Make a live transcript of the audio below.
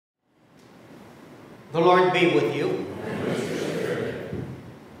The Lord be with you.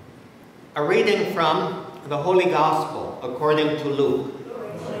 A reading from the Holy Gospel according to Luke.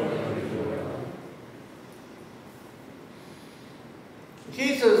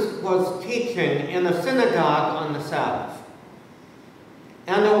 Jesus was teaching in a synagogue on the Sabbath,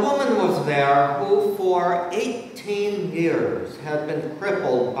 and a woman was there who for 18 years had been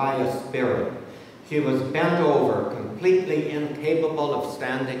crippled by a spirit. She was bent over, completely incapable of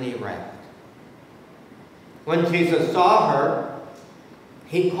standing erect. When Jesus saw her,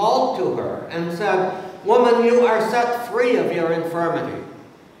 he called to her and said, "Woman, you are set free of your infirmity."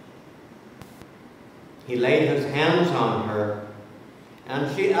 He laid his hands on her, and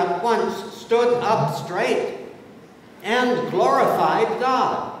she at once stood up straight and glorified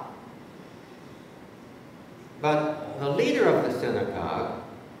God. But the leader of the synagogue,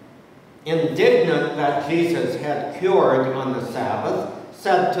 indignant that Jesus had cured on the Sabbath,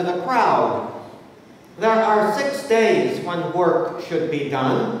 said to the crowd, "There are 6 days when work should be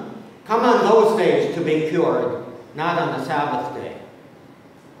done. Come on those days to be cured, not on the Sabbath day."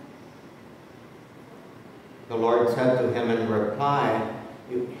 The Lord said to him in reply,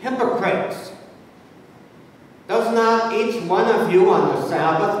 "You hypocrites! Does not each one of you on the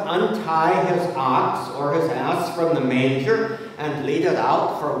Sabbath untie his ox or his ass from the manger and lead it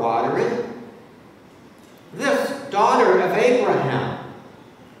out for watering? This daughter of Abraham,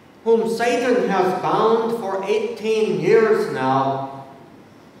 whom Satan has bound for 18 years now,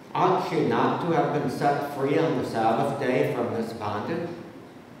 ought she not to have been set free on the Sabbath day from this bondage?"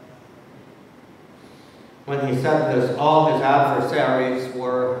 When he said this, all his adversaries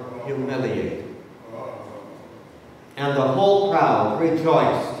were humiliated, and the whole crowd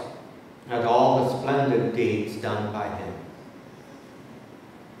rejoiced at all the splendid deeds done by him.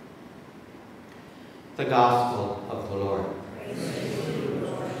 The Gospel of the Lord.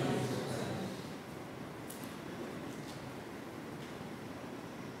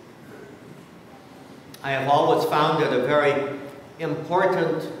 I have always found it a very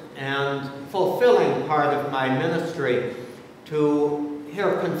important and fulfilling part of my ministry to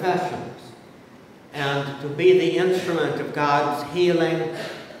hear confessions and to be the instrument of God's healing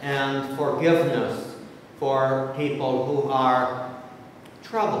and forgiveness for people who are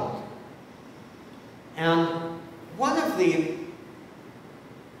troubled. And one of the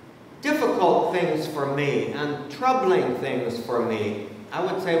difficult things for me and troubling things for me, I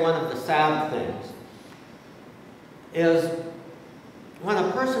would say one of the sad things, is when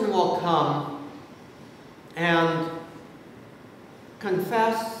a person will come and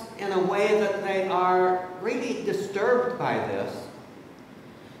confess in a way that they are really disturbed by this,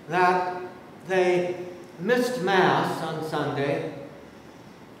 that they missed Mass on Sunday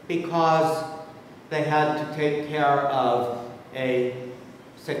because they had to take care of a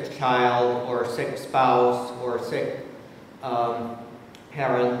sick child or sick spouse or sick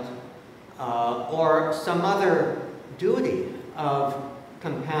parent or some other duty of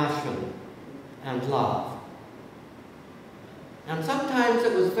compassion and love. And sometimes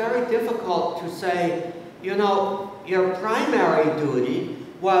it was very difficult to say, you know, your primary duty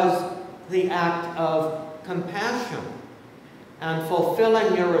was the act of compassion and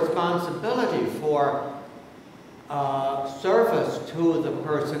fulfilling your responsibility for service to the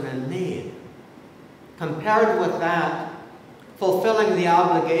person in need. Compared with that, fulfilling the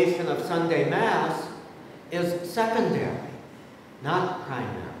obligation of Sunday Mass is secondary, not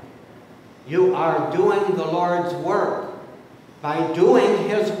primary. You are doing the Lord's work by doing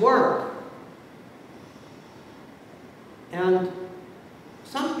His work. And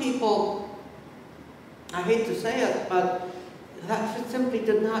some people, I hate to say it, but that simply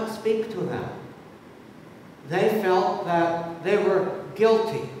did not speak to them. They felt that they were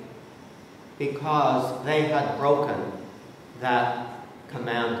guilty because they had broken that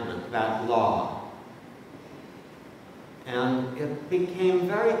commandment, that law. And it became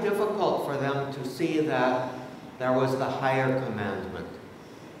very difficult for them to see that there was the higher commandment,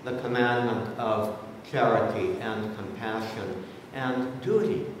 the commandment of charity and compassion and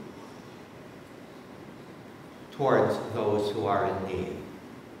duty towards those who are in need.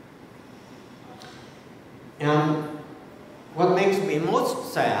 And what makes me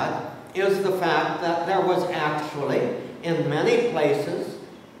most sad is the fact that there was actually, in many places,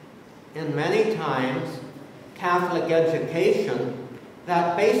 in many times, Catholic education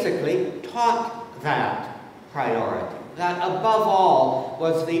that basically taught that priority. That above all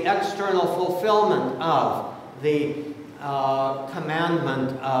was the external fulfillment of the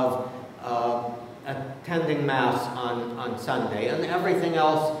commandment of attending Mass on Sunday, and everything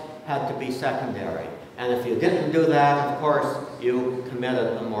else had to be secondary. And if you didn't do that, of course, you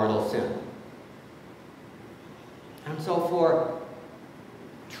committed a mortal sin. And so for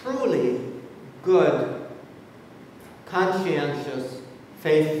truly good, conscientious,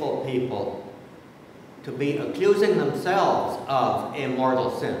 faithful people to be accusing themselves of a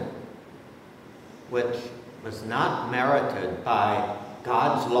mortal sin, which was not merited by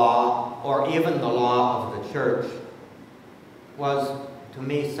God's law or even the law of the church, was, to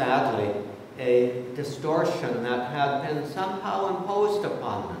me, sadly, a distortion that had been somehow imposed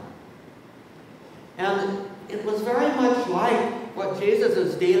upon them. And it was very much like what Jesus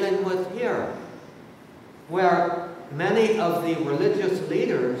is dealing with here, where many of the religious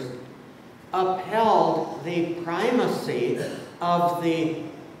leaders upheld the primacy of the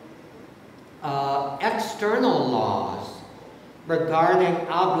external laws regarding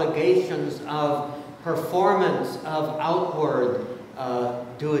obligations of performance of outward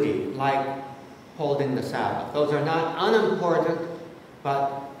duty, like holding the Sabbath. Those are not unimportant,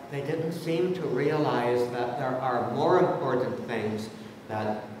 but they didn't seem to realize that there are more important things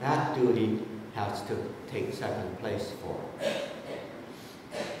that that duty has to take second place for.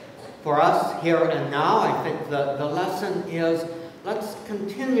 For us here and now, I think the lesson is, let's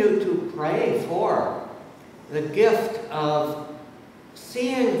continue to pray for the gift of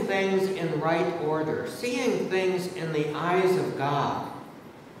seeing things in right order, seeing things in the eyes of God,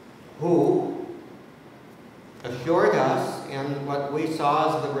 who assured us in what we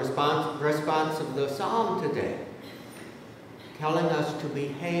saw as the response of the psalm today, telling us to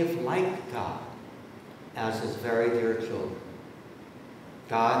behave like God as his very dear children.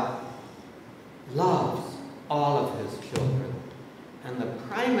 God loves all of his children, and the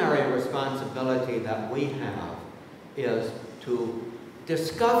primary responsibility that we have is to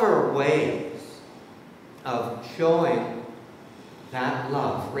discover ways of showing that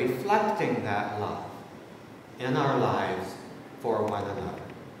love, reflecting that love in our lives for one another.